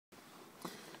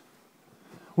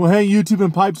Well, hey, YouTube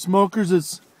and pipe smokers,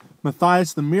 it's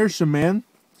Matthias the Meerschaum Man,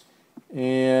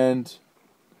 and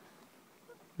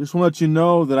just want to let you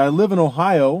know that I live in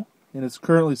Ohio, and it's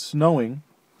currently snowing,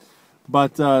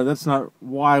 but that's not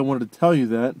why I wanted to tell you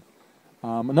that.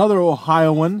 Another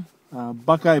Ohioan,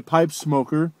 Buckeye pipe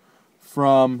smoker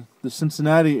from the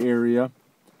Cincinnati area,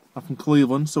 I'm from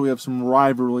Cleveland, so we have some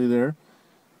rivalry there.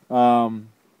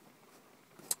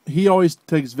 He always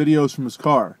takes videos from his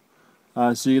car.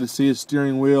 So you get to see his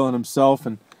steering wheel and himself,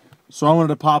 and so I wanted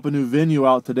to pop a new venue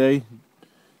out today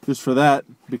just for that,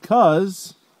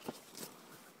 because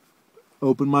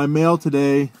opened my mail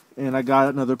today and I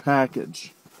got another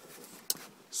package.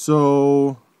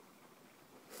 So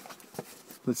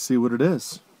let's see what it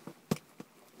is.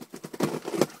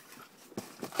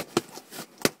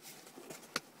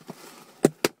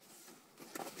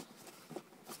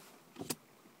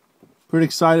 Pretty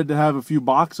excited to have a few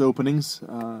box openings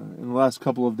in the last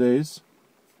couple of days.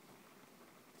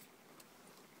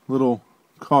 Little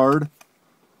card.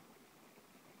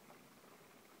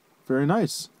 Very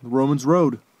nice. The Romans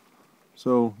Road.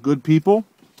 So, good people.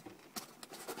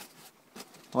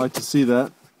 I like to see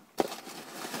that.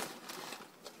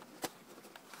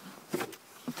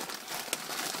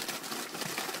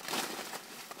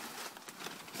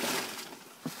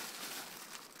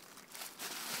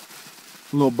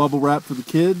 A little bubble wrap for the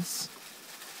kids.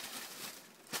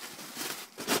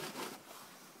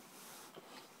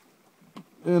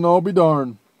 And I'll be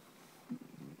darned.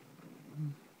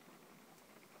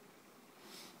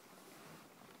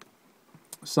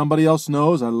 Somebody else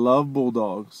knows I love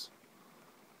bulldogs.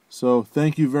 So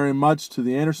thank you very much to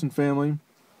the Anderson family.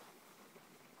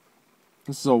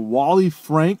 This is a Wally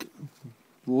Frank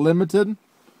Limited.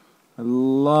 I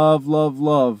love, love,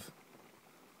 love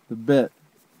the bit.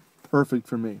 Perfect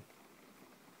for me.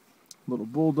 Little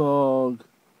bulldog.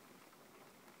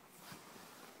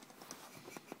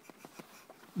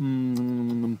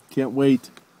 Can't wait.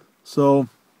 So,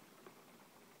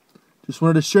 just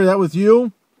wanted to share that with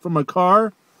you from my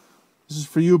car. This is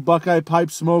for you, Buckeye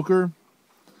pipe smoker,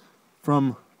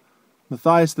 from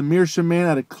Matthias the Meerschaum Man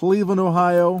out of Cleveland,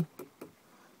 Ohio,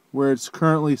 where it's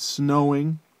currently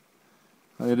snowing.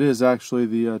 It is actually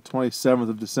the 27th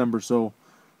of December, so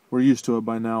we're used to it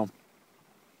by now.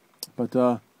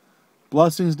 But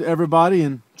blessings to everybody,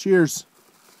 and cheers.